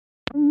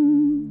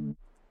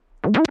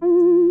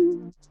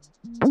Looking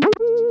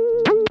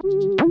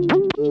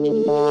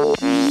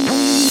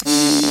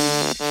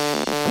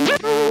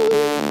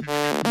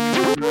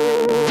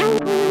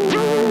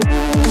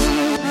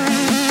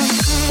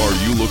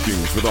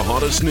for the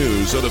hottest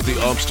news out of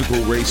the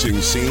obstacle racing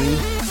scene?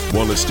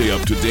 Want to stay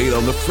up to date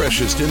on the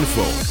freshest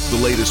info,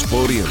 the latest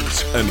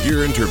podiums, and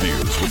hear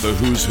interviews with the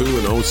who's who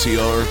in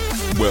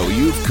OCR? Well,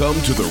 you've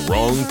come to the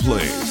wrong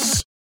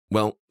place.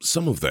 Well,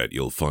 some of that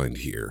you'll find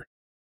here.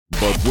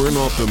 But we're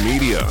not the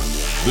media.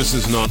 This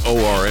is not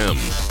ORM,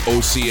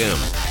 OCM,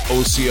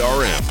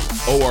 OCRM,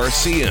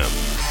 ORCM.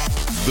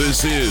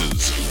 This is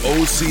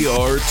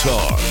OCR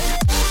Talk.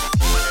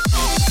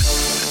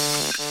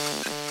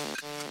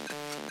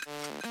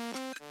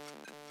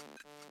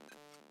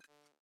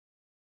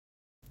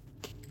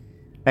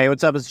 Hey,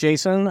 what's up? It's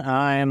Jason.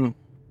 I'm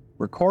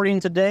recording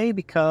today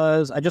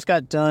because I just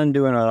got done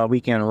doing a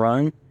weekend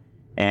run,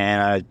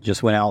 and I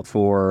just went out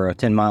for a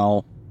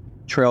 10-mile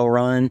trail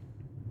run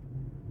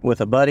with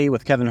a buddy,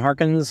 with Kevin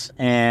Harkins,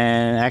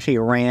 and actually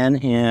ran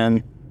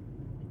in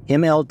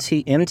Merrell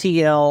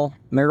MTL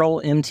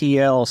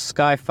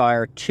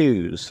Skyfire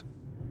 2s.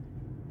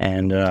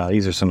 And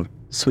these are some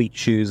sweet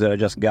shoes that I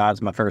just got.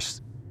 It's my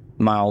first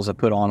miles I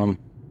put on them.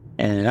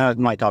 And I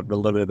might talk a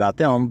little bit about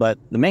them, but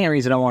the main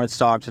reason I wanted to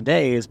talk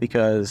today is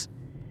because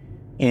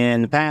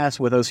in the past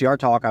with OCR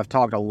Talk, I've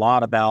talked a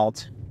lot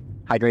about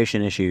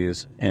hydration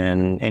issues,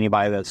 and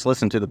anybody that's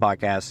listened to the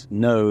podcast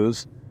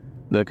knows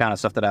the kind of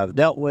stuff that I've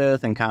dealt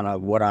with and kind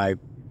of what I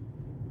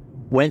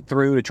went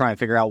through to try and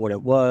figure out what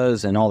it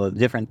was and all the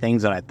different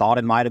things that I thought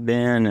it might have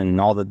been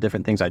and all the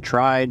different things I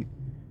tried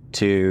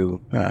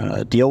to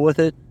deal with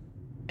it.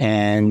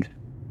 And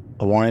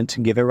I wanted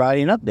to give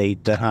everybody an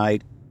update that I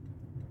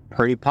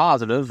pretty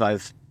positive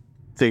I've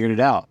figured it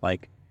out.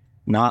 Like,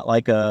 not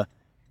like a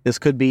this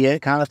could be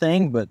it kind of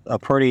thing, but a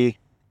pretty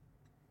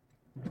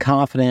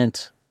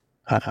confident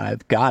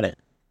I've got it.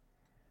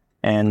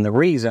 And the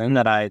reason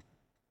that I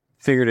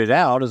figured it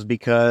out is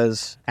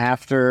because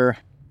after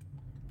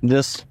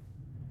this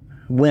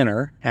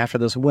winter,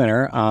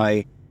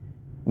 I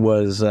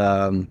was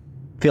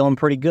feeling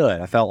pretty good.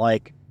 I felt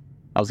like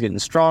I was getting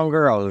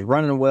stronger. I was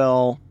running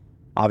well.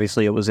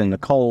 Obviously, it was in the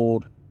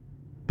cold,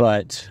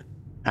 but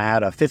I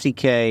had a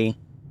 50K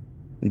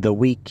the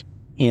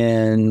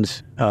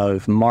weekend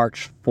of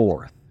March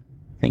 4th, I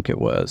think it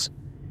was.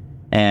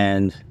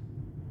 And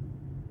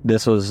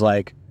this was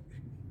like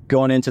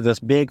going into this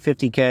big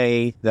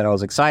 50K that I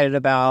was excited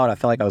about. I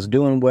felt like I was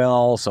doing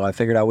well, so I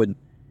figured I would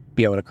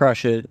be able to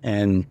crush it.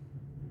 And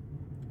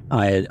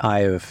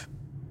I've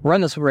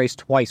run this race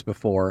twice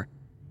before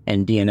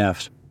and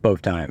DNF'd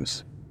both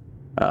times.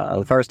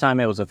 The first time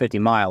it was a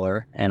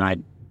 50-miler, and I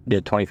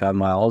did 25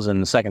 miles.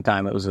 And the second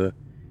time it was a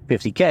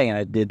 50K, and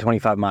I did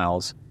 25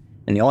 miles.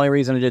 And the only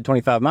reason I did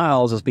 25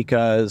 miles is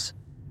because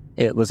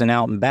it was an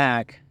out and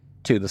back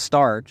to the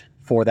start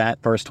for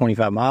that first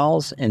 25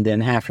 miles, and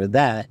then after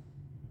that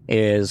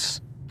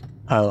is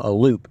a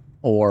loop,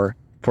 or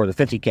for the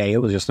 50K, it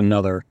was just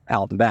another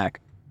out and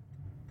back.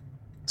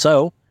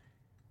 So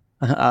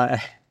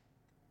I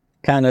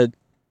kind of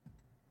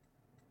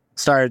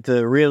started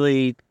to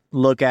really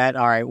look at,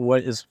 all right,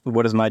 what is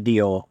my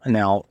deal?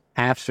 Now,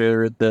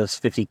 after this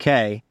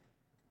 50K,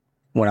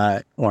 when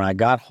I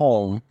got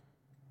home,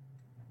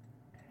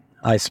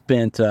 I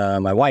spent,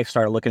 my wife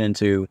started looking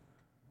into,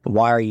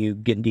 why are you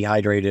getting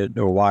dehydrated,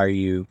 or why are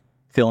you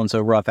feeling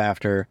so rough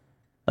after?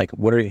 Like,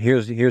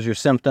 here's your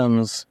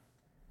symptoms.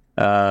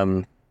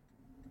 She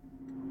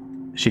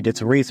did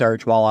some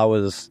research while I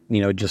was,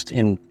 just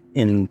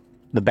in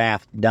the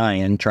bath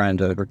dying, trying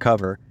to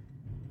recover,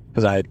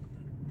 because I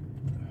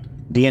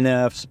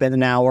DNF, spent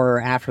an hour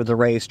after the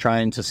race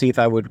trying to see if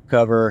I would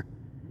recover.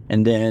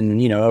 And then,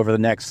 over the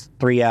next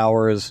 3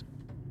 hours,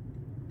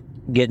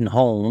 getting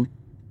home,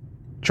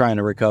 trying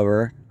to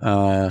recover,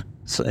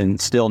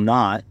 and still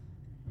not.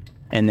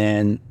 And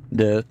then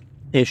the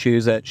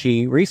issues that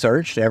she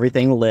researched,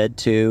 everything led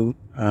to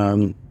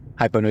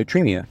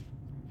hyponatremia.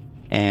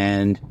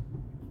 And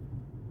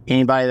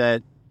anybody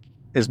that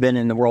has been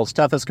in the world's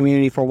toughest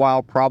community for a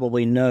while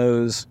probably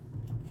knows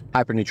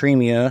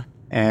hyponatremia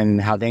and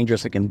how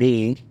dangerous it can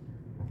be.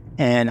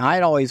 And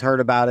I'd always heard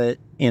about it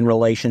in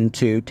relation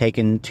to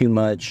taking too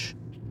much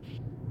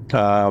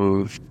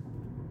Advil,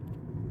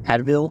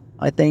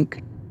 I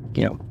think,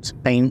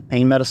 pain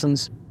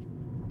medicines,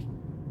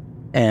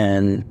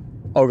 and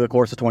over the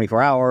course of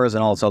 24 hours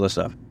and all this other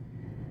stuff.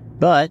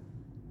 But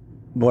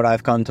what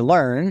I've come to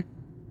learn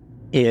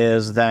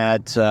is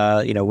that,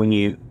 when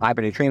you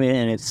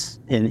hyponatremia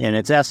in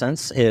its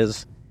essence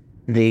is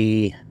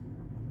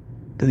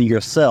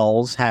your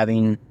cells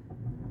having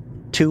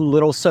too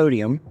little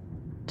sodium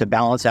to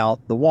balance out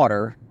the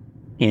water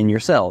in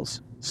your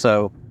cells.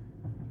 So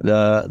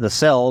the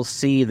cells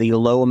see the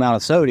low amount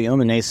of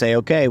sodium and they say,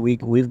 okay,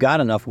 we've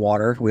got enough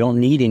water. We don't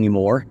need any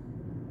more.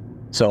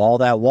 So all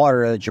that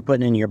water that you're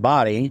putting in your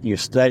body, you're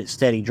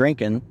steady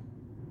drinking,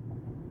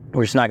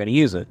 we're just not going to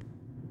use it.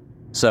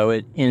 So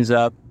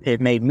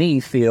it made me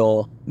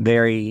feel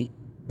very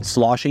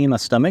sloshy in my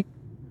stomach.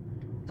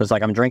 So it's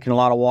like I'm drinking a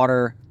lot of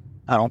water.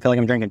 I don't feel like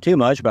I'm drinking too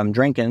much, but I'm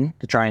drinking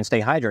to try and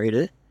stay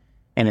hydrated,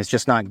 and it's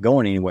just not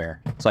going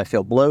anywhere. So I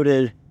feel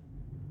bloated,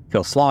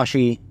 feel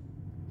sloshy,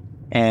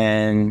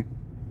 and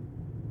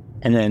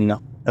then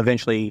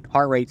eventually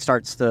heart rate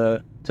starts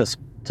to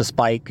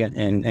spike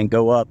and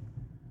go up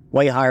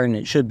way higher than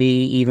it should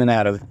be, even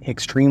at an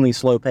extremely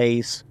slow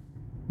pace.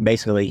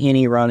 Basically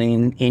any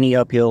running, any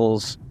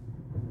uphills.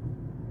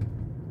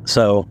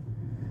 So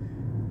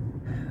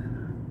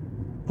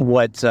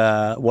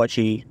what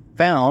she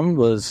found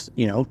was,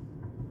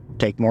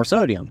 take more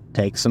sodium,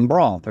 take some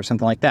broth or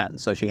something like that.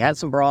 So she had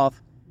some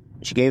broth,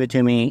 she gave it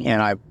to me, and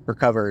I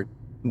recovered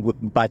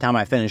by the time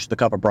I finished the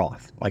cup of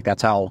broth. Like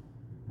that's how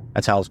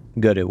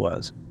good it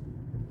was.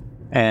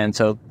 And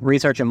so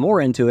researching more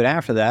into it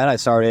after that, I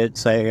started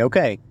saying,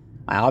 okay,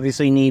 I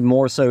obviously need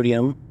more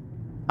sodium.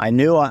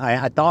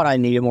 I thought I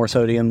needed more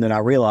sodium than I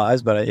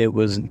realized, but it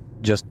was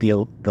just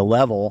the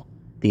level,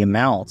 the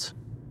amount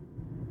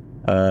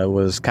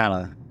was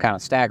kind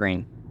of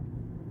staggering.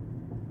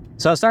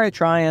 So I started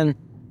trying,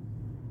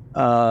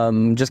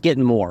 just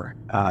getting more.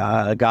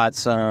 I got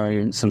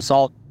some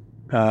salt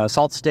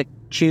stick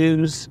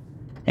chews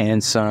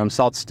and some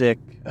salt stick,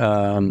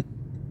 another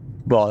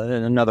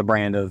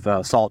brand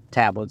of salt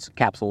tablets,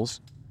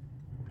 capsules,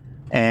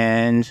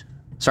 and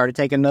started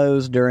taking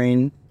those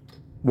during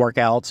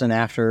workouts and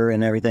after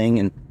and everything,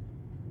 and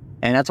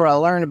that's what I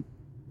learned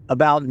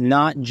about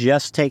not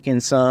just taking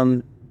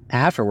some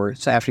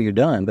afterwards, after you're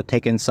done, but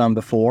taking some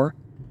before,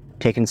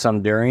 taking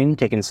some during,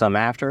 taking some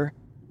after,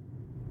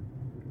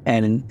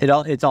 and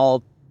it's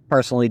all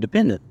personally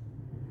dependent.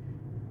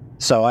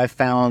 So I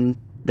found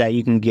that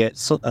you can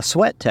get a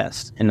sweat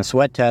test, and the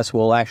sweat test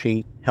will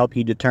actually help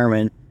you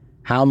determine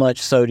how much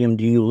sodium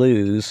do you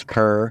lose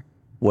per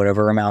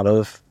whatever amount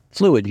of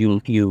fluid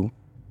you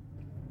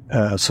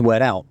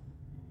sweat out.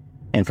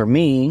 And for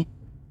me,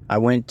 I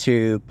went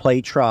to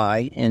Play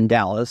Try in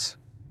Dallas,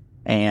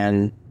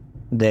 and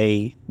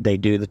they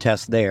do the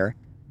test there.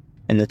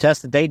 And the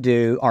tests that they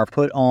do are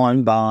put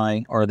on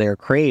by, or they're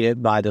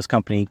created by this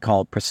company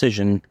called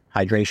Precision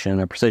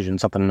Hydration, or Precision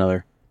something or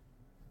another.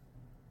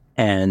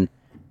 And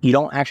you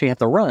don't actually have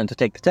to run to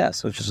take the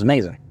test, which is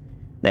amazing.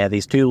 They have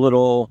these two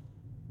little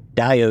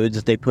diodes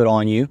that they put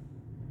on you,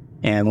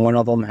 and one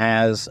of them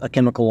has a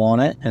chemical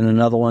on it, and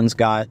another one's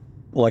got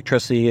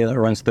electricity that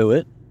runs through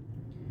it.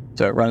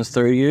 So it runs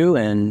through you,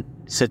 and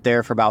sit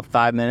there for about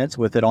 5 minutes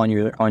with it on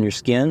your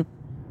skin,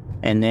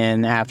 and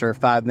then after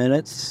 5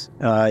 minutes,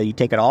 you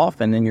take it off,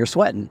 and then you're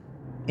sweating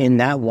in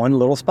that one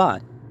little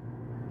spot.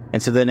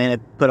 And so then they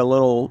put a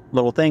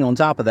little thing on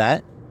top of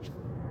that,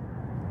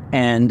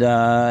 and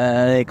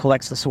it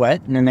collects the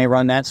sweat, and then they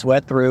run that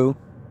sweat through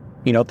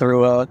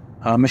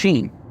a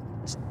machine.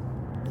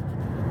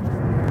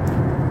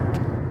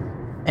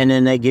 And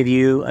then they give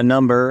you a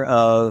number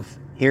of,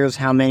 here's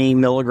how many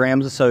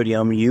milligrams of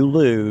sodium you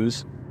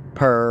lose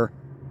per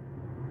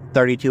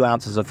 32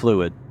 ounces of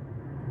fluid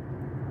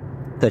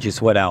that you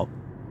sweat out.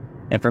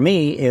 And for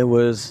me, it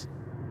was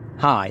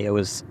high. It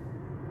was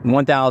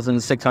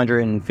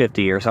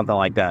 1,650 or something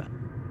like that.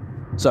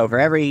 So for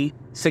every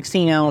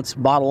 16-ounce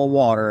bottle of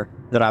water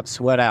that I've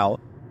sweat out,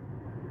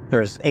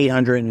 there's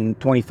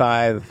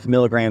 825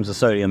 milligrams of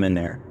sodium in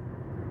there.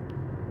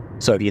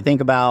 So if you think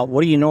about,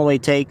 what do you normally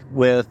take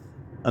with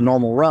a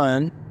normal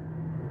run?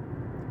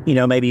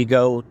 Maybe you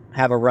go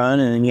have a run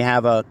and then you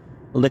have a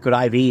liquid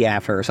IV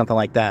after or something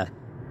like that.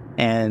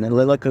 And the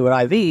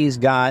liquid IV's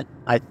got,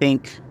 I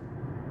think,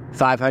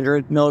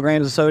 500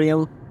 milligrams of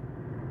sodium.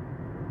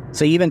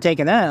 So even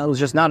taking that, it was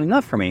just not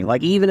enough for me.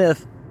 Like, even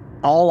if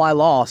all I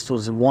lost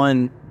was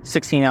one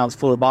 16-ounce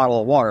fluid bottle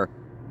of water,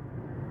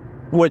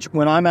 which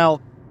when I'm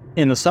out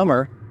in the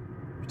summer,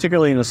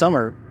 particularly in the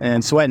summer,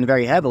 and sweating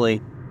very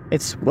heavily,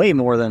 it's way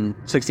more than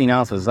 16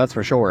 ounces, that's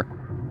for sure.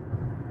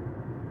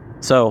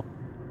 So,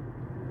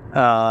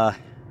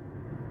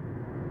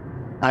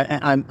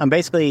 I'm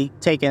basically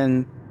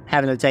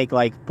having to take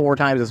like 4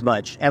 times as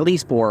much, at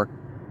least 4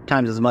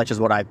 times as much as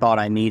what I thought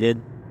I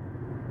needed.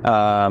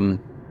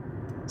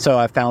 So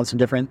I found some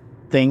different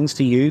things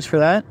to use for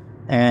that.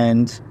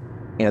 And,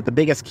 the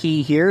biggest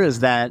key here is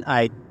that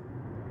I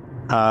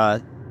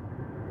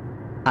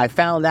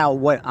found out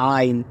what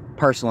I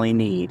personally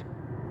need.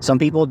 Some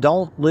people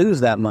don't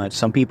lose that much.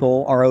 Some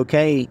people are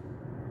okay,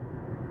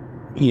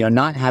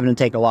 not having to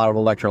take a lot of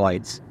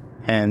electrolytes.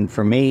 And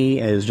for me,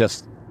 it's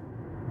just,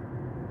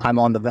 I'm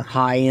on the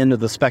high end of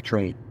the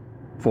spectrum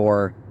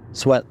for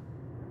sweat,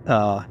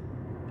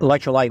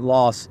 electrolyte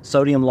loss,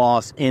 sodium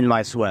loss in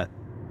my sweat.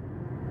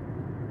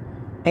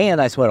 And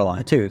I sweat a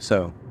lot too,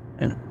 so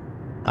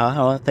I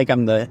don't think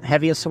I'm the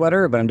heaviest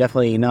sweater, but I'm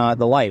definitely not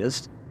the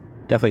lightest.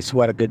 Definitely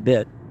sweat a good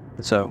bit.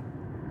 So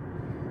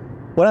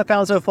what I've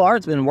found so far,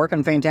 it's been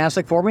working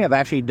fantastic for me. I've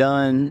actually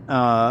done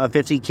a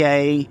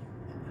 50K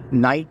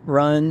night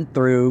run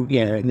through,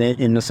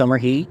 in the summer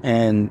heat,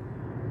 and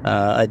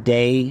a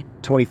day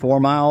 24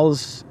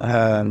 miles.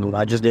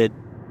 I just did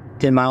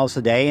 10 miles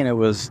a day, and it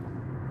was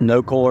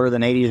no cooler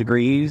than 80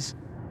 degrees.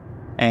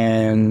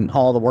 And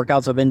all the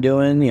workouts I've been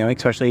doing,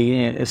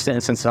 especially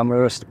since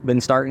summer's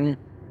been starting,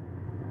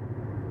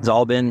 it's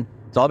all been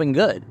it's all been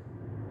good.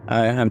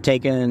 I'm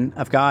trying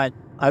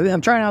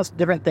out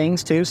different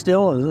things too.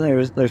 Still,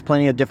 there's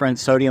plenty of different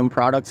sodium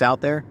products out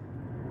there,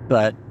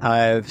 but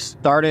I've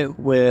started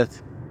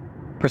with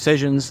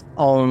Precision's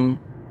own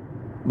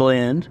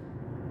blend.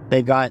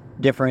 They've got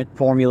different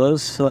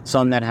formulas,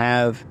 some that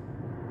have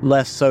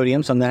less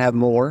sodium, some that have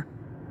more.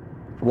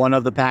 One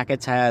of the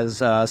packets has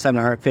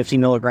 750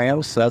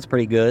 milligrams, so that's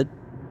pretty good.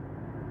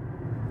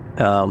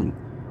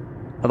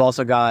 I've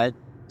also got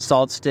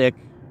salt stick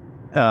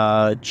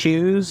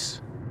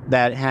chews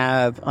that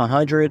have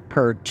 100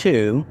 per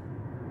 2,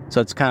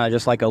 so it's kind of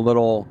just like a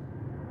little,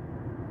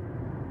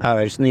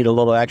 I just need a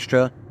little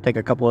extra, take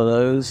a couple of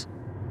those.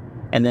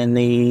 And then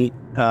the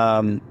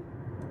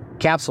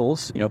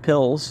capsules,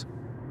 pills,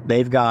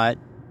 they've got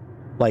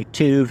like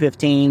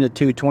 215 to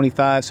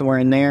 225, somewhere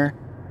in there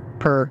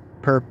per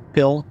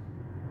pill.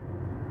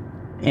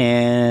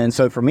 And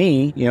so for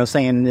me,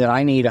 saying that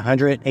I need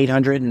 100,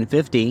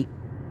 850,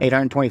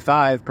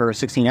 825 per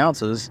 16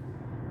 ounces,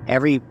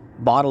 every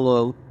bottle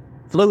of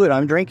fluid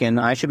I'm drinking,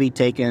 I should be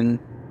taking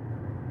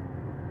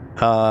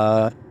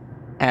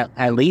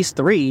at least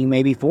 3,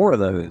 maybe 4 of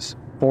those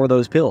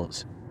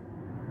pills.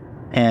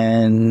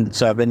 And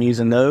so I've been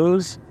using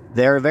those.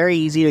 They're very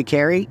easy to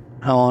carry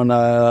on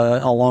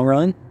a long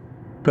run.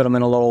 Put them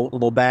in a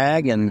little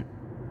bag and a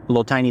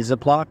little tiny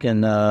Ziploc,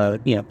 and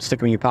stick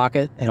them in your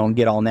pocket. They don't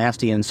get all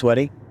nasty and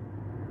sweaty.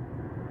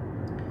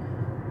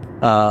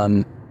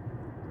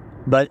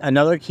 But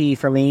another key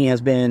for me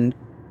has been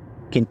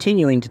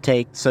continuing to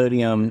take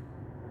sodium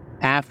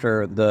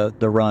after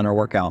the run or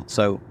workout.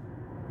 So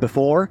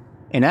before,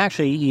 and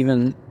actually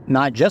even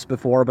not just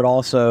before, but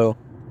also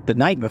the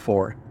night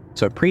before.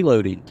 So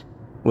preloading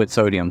with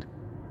sodium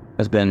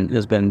has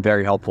been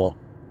very helpful.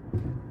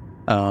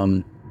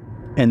 And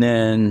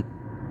then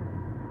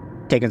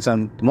taking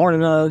some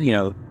morning of,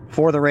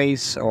 before the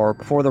race or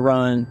before the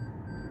run,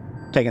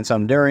 taking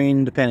some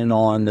during, depending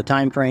on the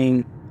time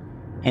frame,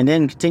 and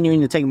then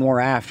continuing to take more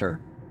after.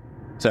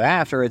 So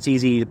after, it's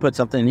easy to put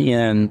something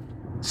in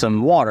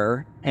some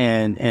water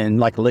and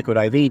like a liquid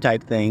IV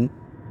type thing,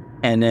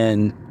 and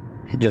then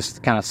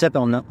just kind of sip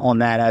on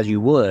that as you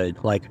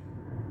would, like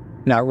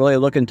not really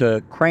looking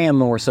to cram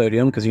more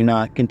sodium because you're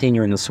not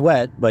continuing to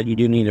sweat, but you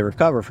do need to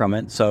recover from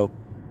it. So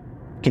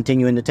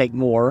continuing to take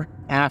more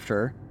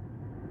after,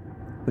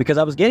 because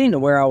I was getting to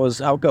where I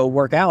would go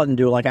work out and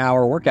do like an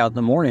hour workout in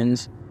the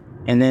mornings,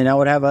 and then I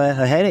would have a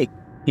headache.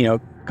 A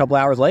couple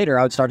hours later,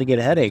 I would start to get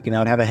a headache, and I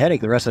would have a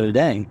headache the rest of the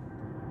day.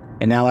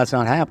 And now that's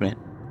not happening.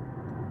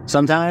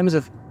 Sometimes,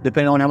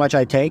 depending on how much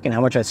I take and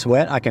how much I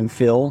sweat, I can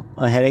feel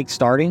a headache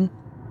starting,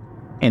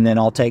 and then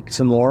I'll take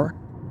some more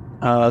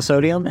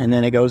sodium, and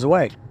then it goes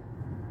away.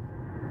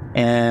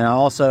 And I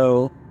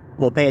also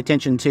will pay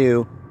attention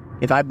to,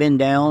 if I bend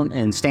down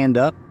and stand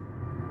up,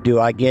 do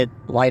I get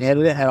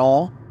lightheaded at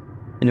all?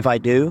 And if I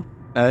do,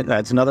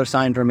 that's another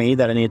sign for me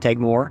that I need to take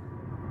more.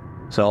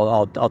 So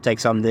I'll take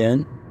some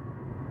then,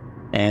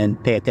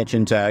 and pay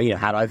attention to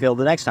how do I feel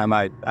the next time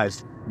I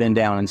bend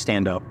down and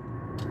stand up.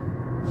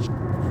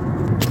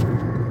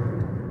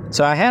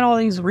 So I had all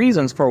these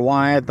reasons for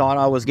why I thought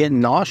I was getting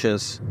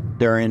nauseous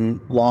during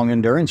long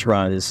endurance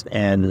runs,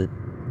 and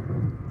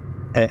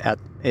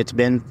it's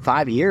been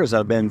 5 years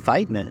I've been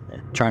fighting it,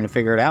 trying to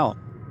figure it out.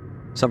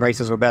 Some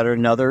races were better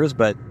than others,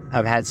 but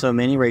I've had so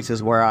many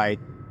races where I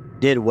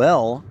did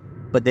well,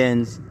 but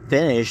then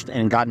finished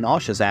and got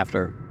nauseous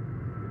after.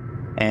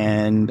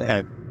 And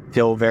I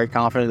feel very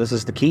confident this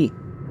is the key,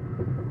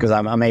 because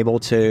I'm able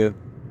to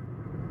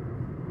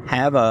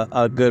have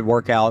a good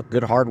workout,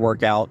 good hard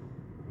workout,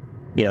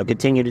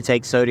 continue to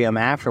take sodium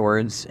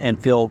afterwards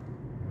and feel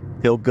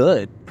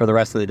good for the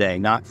rest of the day,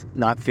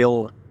 not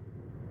feel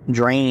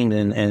drained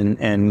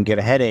and get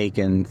a headache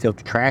and feel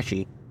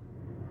trashy.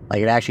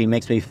 Like, it actually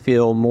makes me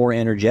feel more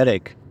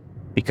energetic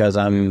because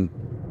my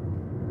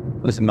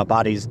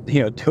body's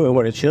doing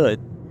what it should,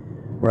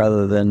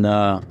 rather than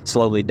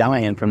slowly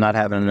dying from not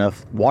having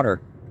enough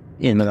water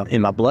in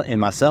my blood, in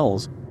my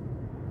cells.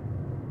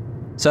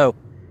 So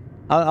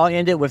I'll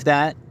end it with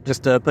that,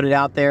 just to put it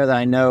out there that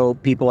I know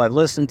people have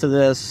listened to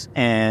this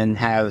and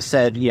have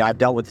said, I've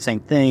dealt with the same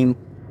thing.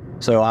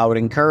 So I would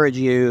encourage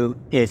you,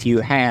 if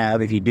you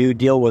do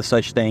deal with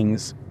such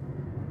things,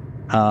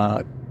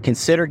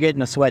 consider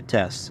getting a sweat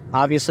test.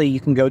 Obviously, you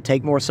can go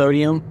take more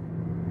sodium.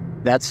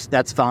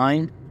 That's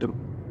fine.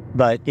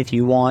 But if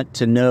you want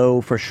to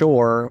know for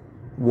sure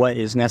what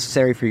is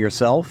necessary for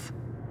yourself,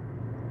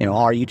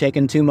 are you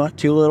taking too much,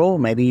 too little?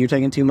 Maybe you're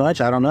taking too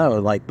much. I don't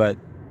know. But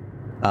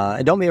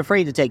don't be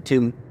afraid to take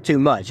too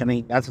much. I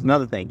mean, that's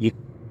another thing.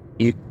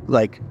 You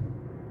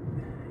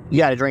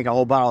got to drink a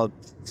whole bottle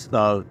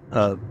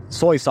of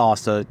soy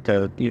sauce to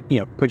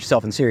put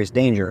yourself in serious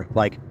danger.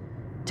 Like,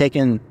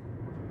 taking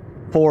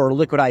 4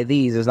 liquid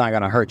IVs is not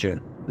going to hurt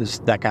you. It's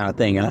that kind of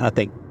thing. I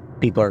think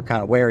people are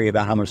kind of wary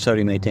about how much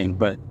sodium they take,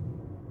 but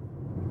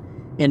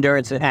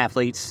endurance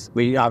athletes,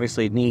 we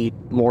obviously need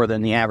more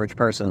than the average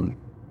person.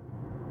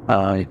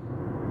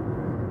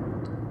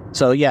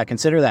 So yeah,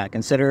 consider that.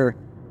 Consider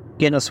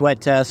getting a sweat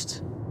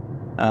test.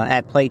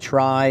 At Play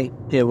Try,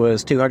 it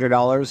was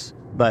 $200.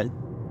 but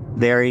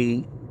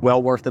very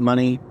well worth the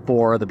money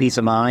for the peace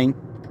of mind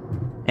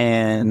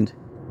and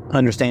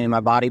understanding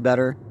my body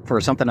better for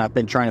something I've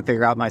been trying to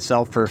figure out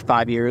myself for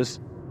 5 years.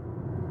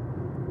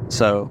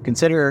 So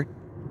consider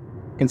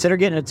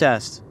getting a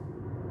test.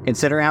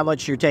 Consider how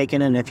much you're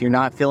taking, and if you're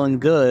not feeling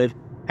good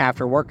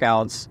after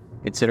workouts,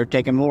 consider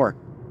taking more.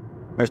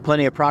 There's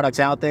plenty of products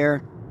out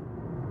there.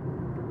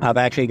 I've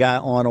actually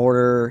got on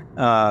order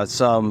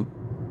some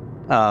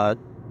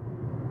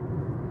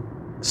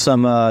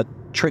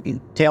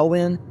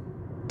Tailwind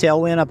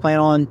I plan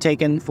on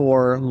taking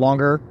for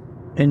longer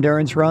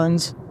endurance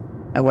runs.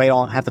 That way I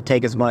don't have to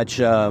take as much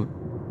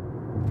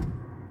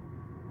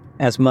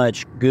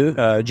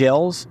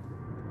gels,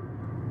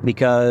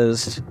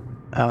 because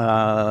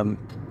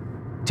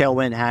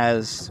Tailwind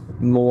has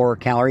more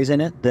calories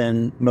in it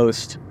than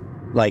most,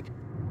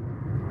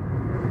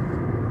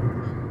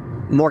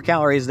 more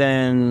calories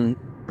than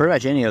pretty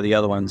much any of the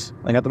other ones.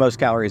 They got the most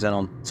calories in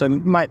them. So you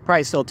might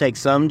probably still take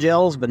some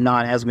gels, but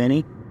not as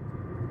many.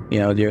 You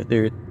know,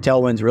 their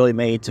Tailwind's really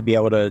made to be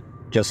able to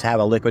just have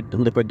a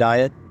liquid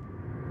diet.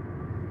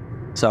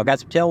 So I've got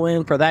some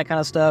Tailwind for that kind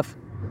of stuff.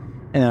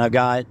 And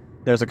then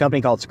there's a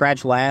company called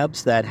Scratch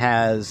Labs that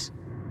has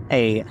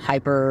a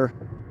hyper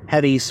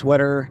heavy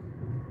sweater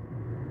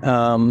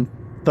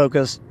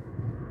focused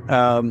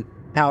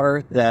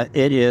powder that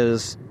it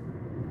is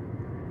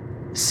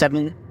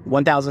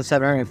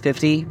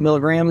 1,750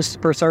 milligrams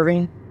per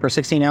serving for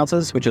 16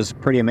 ounces, which is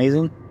pretty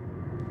amazing.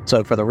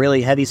 So for the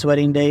really heavy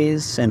sweating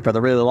days and for the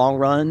really long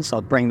runs,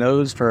 I'll bring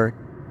those for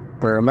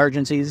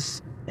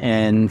emergencies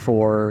and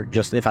for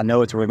just if I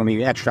know it's really going to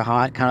be extra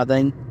hot kind of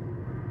thing.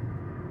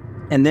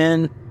 And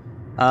then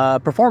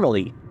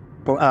Endurelite.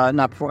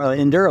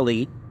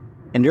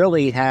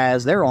 Endurelite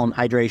has their own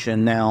hydration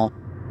now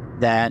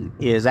that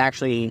is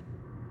actually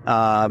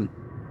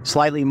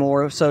slightly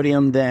more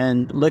sodium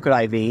than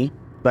Liquid IV,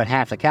 but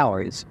half the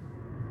calories.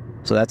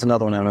 So that's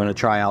another one I'm going to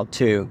try out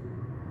too.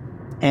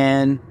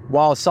 And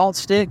while Salt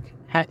Stick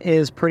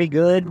is pretty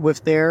good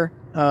with their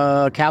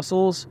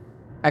capsules,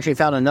 I actually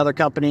found another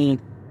company.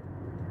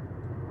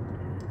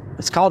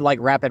 It's called like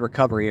Rapid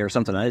Recovery or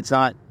something. It's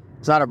not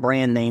a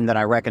brand name that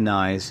I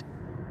recognize,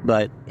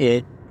 but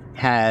it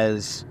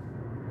has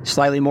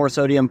slightly more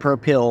sodium per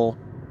pill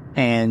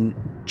and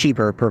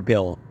cheaper per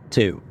pill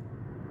too.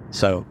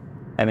 So,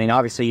 I mean,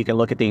 obviously you can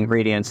look at the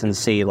ingredients and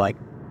see, like,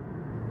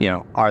 you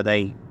know, are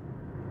they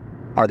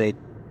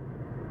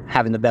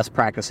having the best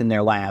practice in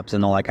their labs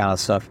and all that kind of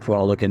stuff before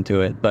I look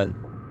into it. But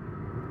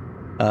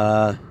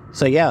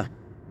so yeah,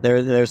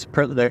 there's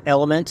their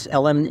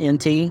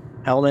LMNT.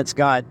 Element's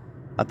got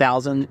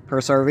 1,000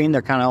 per serving.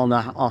 They're kind of on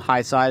the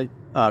high side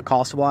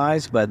cost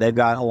wise, but they've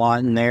got a lot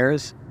in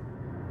theirs.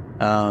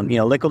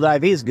 Liquid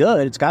IV is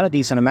good. It's got a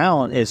decent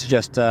amount. It's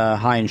just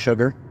high in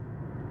sugar.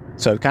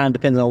 So it kind of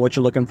depends on what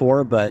you're looking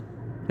for. But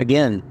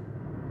again,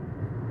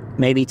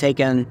 maybe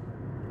taking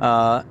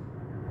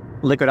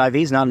Liquid IV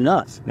is not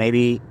enough.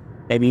 Maybe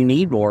you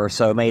need more.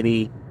 So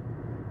maybe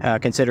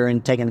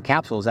considering taking the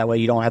capsules. That way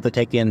you don't have to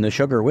take in the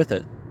sugar with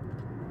it.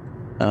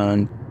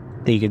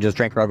 You can just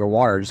drink regular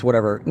water, just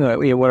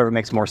whatever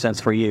makes more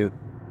sense for you.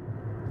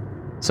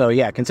 So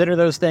yeah, consider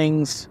those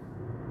things.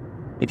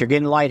 If you're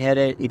getting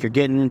lightheaded, if you're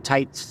getting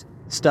tight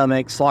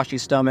stomach, sloshy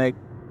stomach,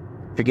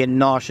 if you're getting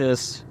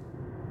nauseous,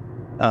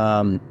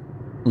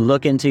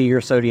 look into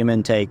your sodium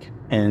intake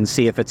and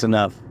see if it's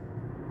enough.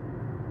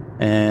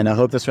 And I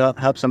hope this will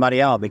help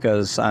somebody out,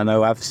 because I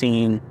know I've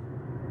seen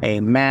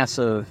a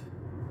massive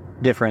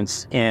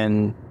difference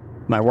in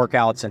my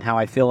workouts and how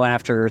I feel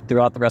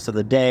throughout the rest of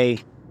the day.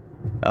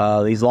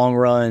 These long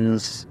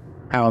runs,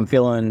 how I'm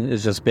feeling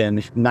has just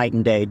been night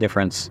and day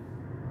difference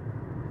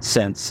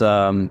since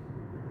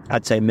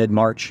I'd say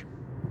mid-March,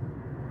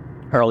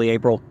 early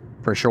April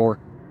for sure.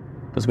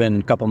 It's been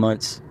a couple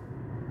months,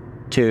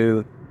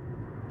 3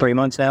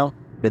 months now.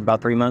 Been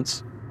about 3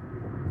 months.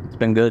 It's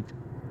been good.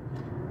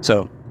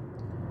 So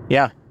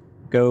yeah,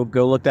 go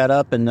look that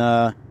up and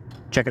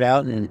check it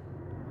out and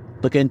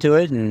look into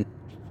it, and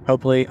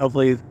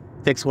hopefully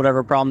fix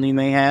whatever problem you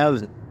may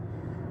have. Of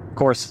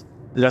course,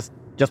 just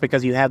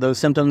because you have those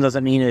symptoms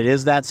doesn't mean it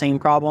is that same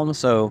problem.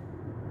 So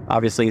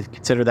obviously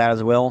consider that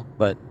as well.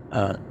 But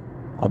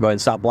I'll go ahead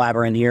and stop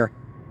blabbering here,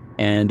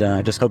 and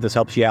just hope this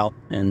helps you out,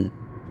 and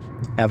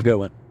have a good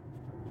one.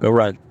 Go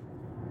run.